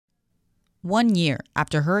1 year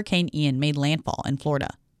after Hurricane Ian made landfall in Florida,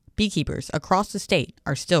 beekeepers across the state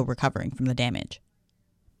are still recovering from the damage.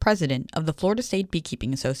 President of the Florida State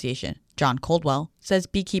Beekeeping Association, John Coldwell, says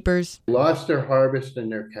beekeepers lost their harvest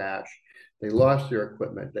and their cash. They lost their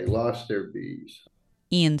equipment. They lost their bees.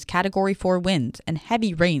 Ian's Category 4 winds and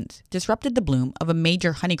heavy rains disrupted the bloom of a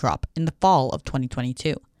major honey crop in the fall of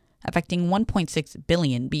 2022, affecting 1.6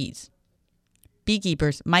 billion bees.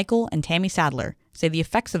 Beekeepers Michael and Tammy Sadler say the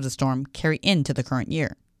effects of the storm carry into the current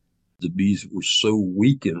year. The bees were so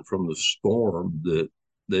weakened from the storm that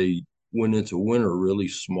they went into winter really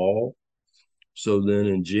small. So then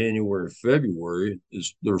in January, February,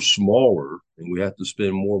 they're smaller, and we have to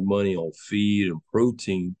spend more money on feed and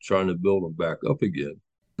protein trying to build them back up again.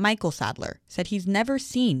 Michael Sadler said he's never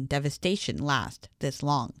seen devastation last this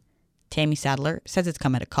long. Tammy Sadler says it's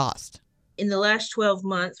come at a cost. In the last 12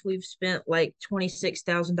 months, we've spent like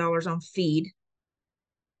 $26,000 on feed,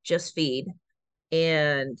 just feed,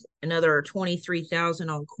 and another $23,000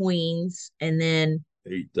 on queens, and then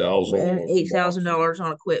 $8,000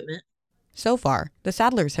 on equipment. So far, the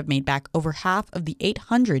Sadlers have made back over half of the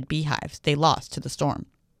 800 beehives they lost to the storm.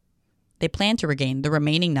 They plan to regain the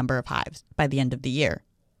remaining number of hives by the end of the year.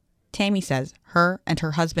 Tammy says her and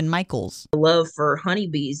her husband Michael's love for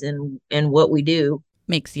honeybees and what we do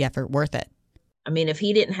makes the effort worth it. I mean, if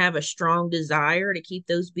he didn't have a strong desire to keep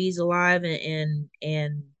those bees alive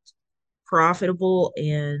and profitable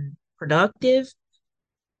and productive,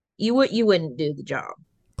 you wouldn't do the job.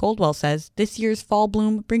 Coldwell says this year's fall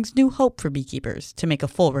bloom brings new hope for beekeepers to make a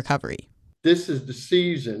full recovery. This is the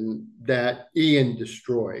season that Ian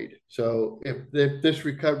destroyed. So if this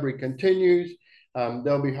recovery continues,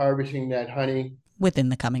 they'll be harvesting that honey within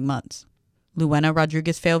the coming months. Luena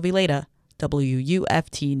Rodriguez-Feo Vileda,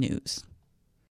 WUFT News.